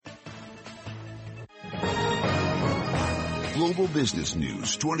global business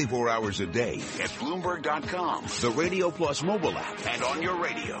news 24 hours a day at Bloomberg.com, the Radio Plus mobile app, and on your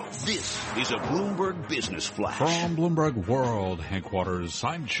radio. This is a Bloomberg Business Flash. From Bloomberg World Headquarters,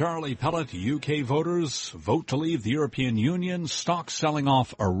 I'm Charlie Pellet. UK voters vote to leave the European Union. Stocks selling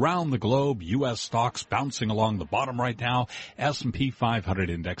off around the globe. U.S. stocks bouncing along the bottom right now. S&P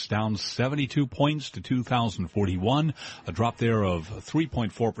 500 index down 72 points to 2,041. A drop there of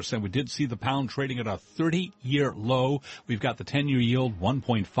 3.4%. We did see the pound trading at a 30-year low. We've got the 10-year yield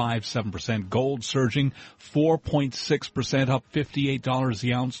 1.57%. Gold surging 4.6%, up $58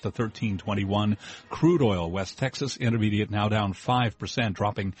 the ounce to $13.21. Crude oil, West Texas Intermediate, now down 5%,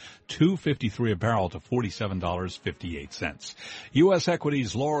 dropping $2.53 a barrel to $47.58. U.S.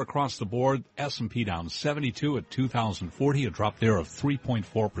 equities lower across the board. S&P down 72 at 2,040, a drop there of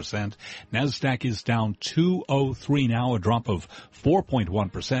 3.4%. NASDAQ is down 203 now, a drop of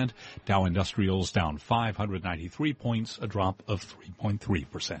 4.1%. Dow Industrials down 593 points, a drop of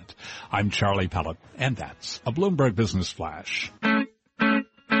 3.3%. I'm Charlie Pellet, and that's a Bloomberg Business Flash.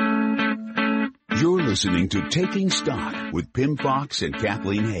 You're listening to Taking Stock with Pim Fox and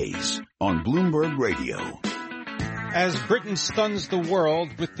Kathleen Hayes on Bloomberg Radio. As Britain stuns the world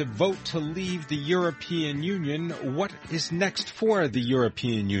with the vote to leave the European Union, what is next for the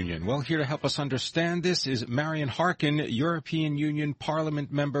European Union? Well, here to help us understand this is Marion Harkin, European Union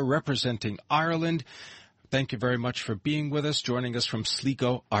Parliament member representing Ireland. Thank you very much for being with us, joining us from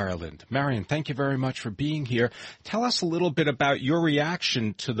Sligo, Ireland. Marion, thank you very much for being here. Tell us a little bit about your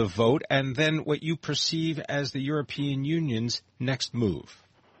reaction to the vote and then what you perceive as the European Union's next move.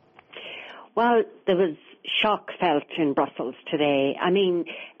 Well, there was shock felt in Brussels today. I mean,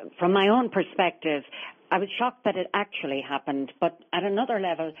 from my own perspective, I was shocked that it actually happened, but at another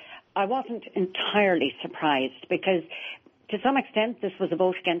level, I wasn't entirely surprised because to some extent this was a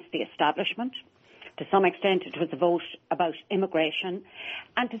vote against the establishment. To some extent it was a vote about immigration,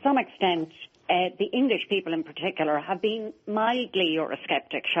 and to some extent the English people in particular have been mildly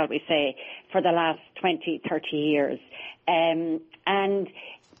Eurosceptic, shall we say, for the last 20, 30 years. And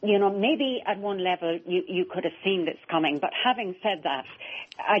you know, maybe at one level you could have seen this coming. But having said that,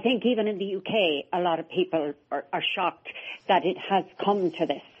 I think even in the UK, a lot of people are shocked that it has come to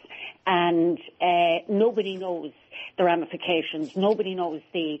this. And nobody knows the ramifications. Nobody knows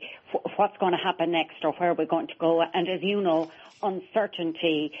what's going to happen next or where we're going to go. And as you know,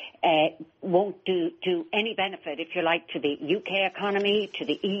 uncertainty won't do any benefit, if you like, to the UK economy, to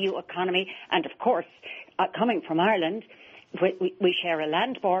the EU economy. And of course, coming from Ireland, we share a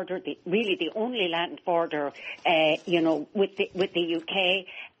land border, really the only land border, with the UK,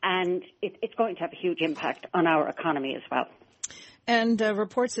 and it's going to have a huge impact on our economy as well. And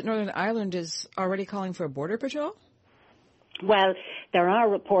reports that Northern Ireland is already calling for a border patrol? Well, there are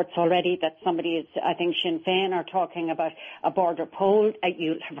reports already that I think Sinn Féin are talking about a border poll.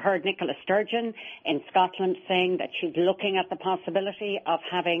 You have heard Nicola Sturgeon in Scotland saying that she's looking at the possibility of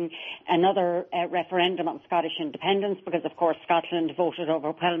having another referendum on Scottish independence because, of course, Scotland voted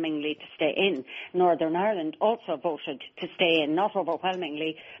overwhelmingly to stay in. Northern Ireland also voted to stay in, not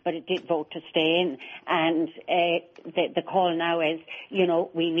overwhelmingly, but it did vote to stay in. And the call now is,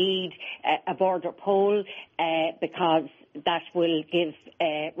 we need a border poll because that will give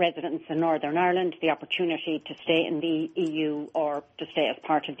residents in Northern Ireland the opportunity to stay in the EU or to stay as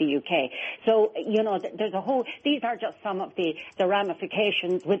part of the UK. So, there's these are just some of the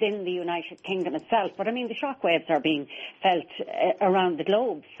ramifications within the United Kingdom itself. But I mean, the shockwaves are being felt around the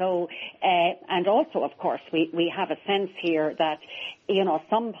globe. So, and also, of course, we have a sense here that,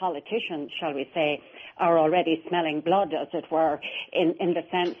 some politicians, shall we say, are already smelling blood, as it were, in the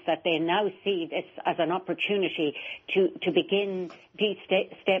sense that they now see this as an opportunity to begin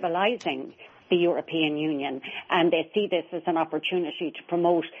destabilizing the European Union. And they see this as an opportunity to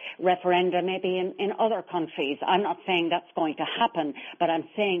promote referenda maybe in other countries. I'm not saying that's going to happen, but I'm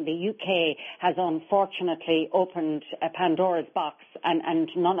saying the UK has unfortunately opened a Pandora's box and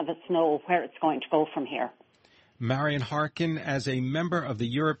none of us know where it's going to go from here. Marion Harkin, as a member of the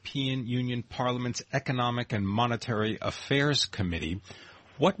European Union Parliament's Economic and Monetary Affairs Committee,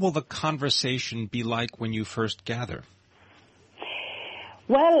 what will the conversation be like when you first gather?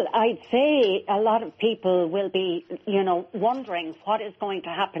 Well, I'd say a lot of people will be, wondering what is going to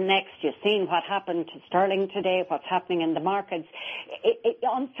happen next. You've seen what happened to sterling today, what's happening in the markets.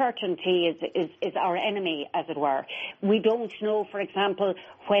 Uncertainty is our enemy, as it were. We don't know, for example,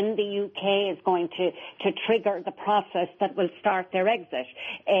 when the UK is going to trigger the process that will start their exit.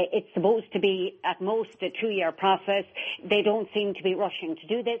 It's supposed to be, at most, a 2-year process. They don't seem to be rushing to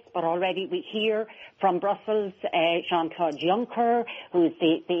do this, but already we hear from Brussels, Jean-Claude Juncker, who's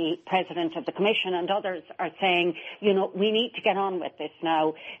the President of the Commission and others are saying, we need to get on with this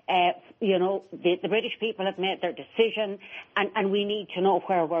now. The British people have made their decision, and we need to know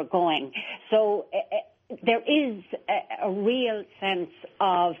where we're going. So there is a real sense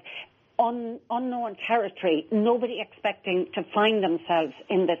of unknown territory, nobody expecting to find themselves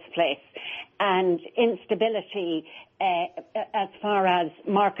in this place, and instability as far as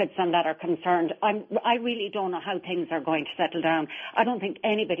markets and that are concerned. I really don't know how things are going to settle down. I don't think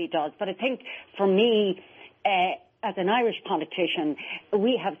anybody does, but I think for me, as an Irish politician,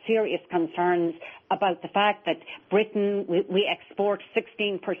 we have serious concerns about the fact that Britain, we export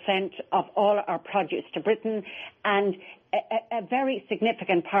 16% of all our produce to Britain, and a very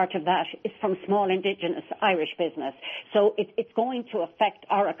significant part of that is from small indigenous Irish business. So it's going to affect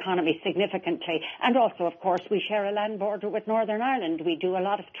our economy significantly. And also, of course, we share a land border with Northern Ireland. We do a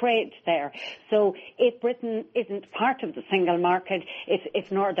lot of trade there. So if Britain isn't part of the single market,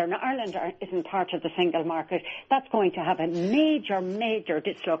 if Northern Ireland isn't part of the single market, that's going to have a major, major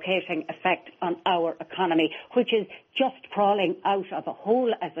dislocating effect on our economy, which is just crawling out of a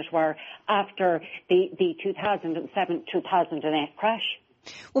hole, as it were, after the 2007-2008 crash.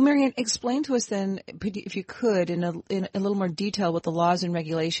 Well, Marion, explain to us then, if you could, in a little more detail, what the laws and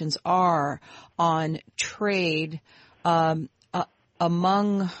regulations are on trade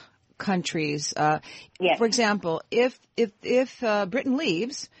among countries. Yes. For example, if Britain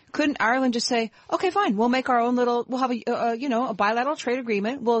leaves, couldn't Ireland just say, okay, fine, we'll make our own we'll have a bilateral trade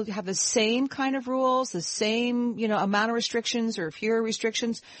agreement. We'll have the same kind of rules, the same, amount of restrictions or fewer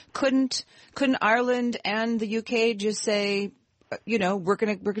restrictions. Couldn't Ireland and the UK just say, we're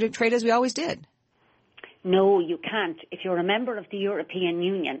going to trade as we always did? No, you can't. If you're a member of the European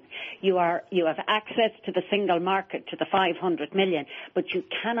Union, you have access to the single market, to the 500 million, but you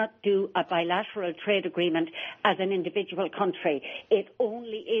cannot do a bilateral trade agreement as an individual country. It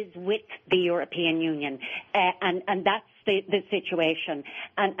only is with the European Union, and that's the situation.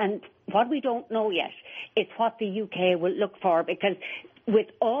 And what we don't know yet is what the UK will look for, because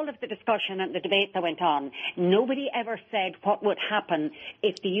with all of the discussion and the debate that went on, nobody ever said what would happen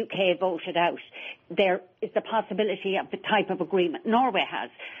if the UK voted out. There is the possibility of the type of agreement Norway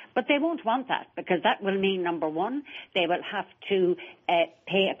has. But they won't want that, because that will mean, number one, they will have to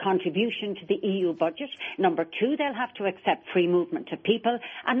pay a contribution to the EU budget. Number two, they'll have to accept free movement of people.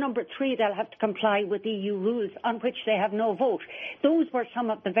 And number three, they'll have to comply with EU rules on which they have no vote. Those were some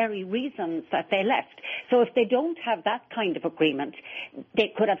of the very reasons that they left. So if they don't have that kind of agreement, they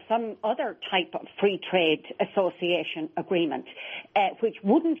could have some other type of free trade association agreement, which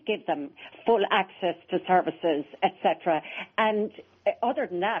wouldn't give them full access to services, etc. And other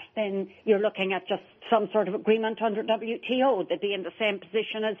than that, then you're looking at just some sort of agreement under WTO. They'd be in the same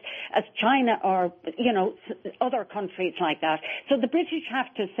position as China or, other countries like that. So the British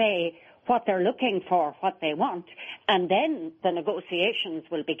have to say what they're looking for, what they want, and then the negotiations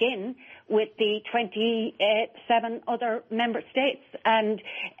will begin with the 27 other member states. And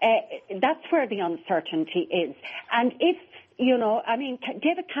that's where the uncertainty is. And if,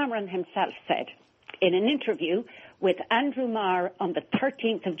 David Cameron himself said in an interview with Andrew Marr on the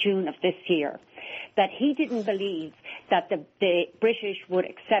 13th of June of this year that he didn't believe that the British would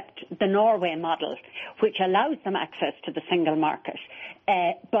accept the Norway model, which allows them access to the single market,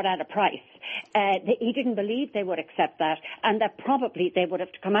 but at a price. He didn't believe they would accept that, and that probably they would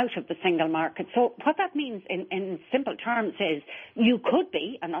have to come out of the single market. So what that means in simple terms is you could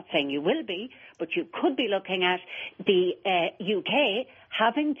be, I'm not saying you will be, but you could be looking at the UK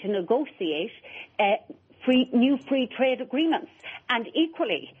having to negotiate new free trade agreements. And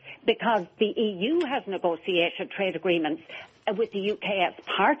equally, because the EU has negotiated trade agreements with the UK as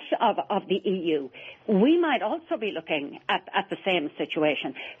part of the EU, we might also be looking at the same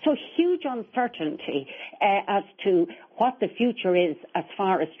situation. So huge uncertainty as to what the future is as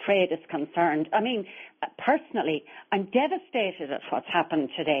far as trade is concerned. I mean, personally, I'm devastated at what's happened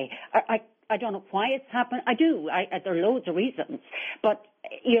today. I don't know why it's happened. There are loads of reasons. But,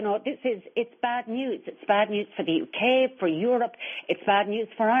 it's bad news. It's bad news for the UK, for Europe. It's bad news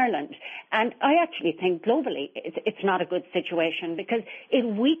for Ireland. And I actually think globally it's not a good situation, because it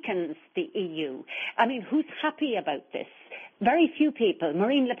weakens the EU. I mean, who's happy about this? Very few people.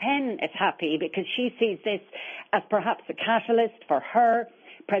 Marine Le Pen is happy because she sees this as perhaps a catalyst for her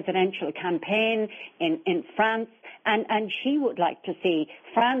presidential campaign in France, and she would like to see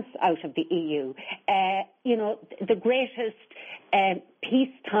France out of the EU. the greatest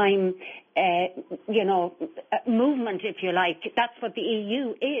peacetime, movement, if you like. That's what the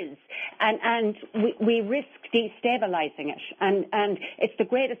EU is. And we risk destabilizing it. And it's the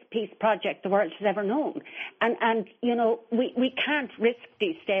greatest peace project the world has ever known. And we can't risk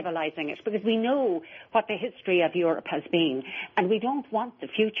destabilizing it because we know what the history of Europe has been. And we don't want the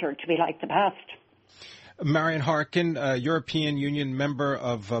future to be like the past. Marian Harkin, European Union Member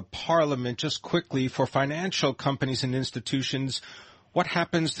of Parliament, just quickly, for financial companies and institutions, what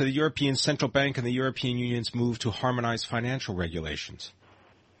happens to the European Central Bank and the European Union's move to harmonize financial regulations?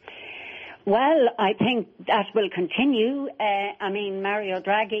 Well, I think that will continue. Mario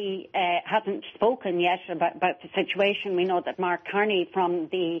Draghi hasn't spoken yet about the situation. We know that Mark Carney from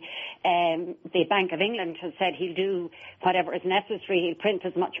the Bank of England has said he'll do whatever is necessary. He'll print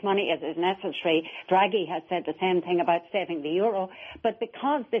as much money as is necessary. Draghi has said the same thing about saving the euro. But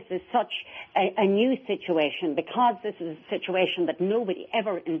because this is such a new situation, because this is a situation that nobody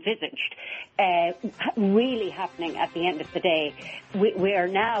ever envisaged really happening at the end of the day, we are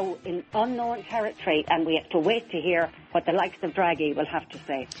now in unknown territory, and we have to wait to hear what the likes of Draghi will have to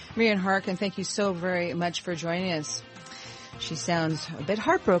say. Marian Harkin, thank you so very much for joining us. She sounds a bit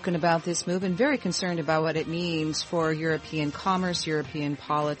heartbroken about this move and very concerned about what it means for European commerce, European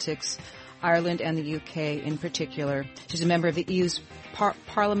politics, Ireland and the UK in particular. She's a member of the EU's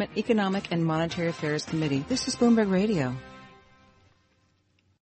Parliament Economic and Monetary Affairs Committee. This is Bloomberg Radio.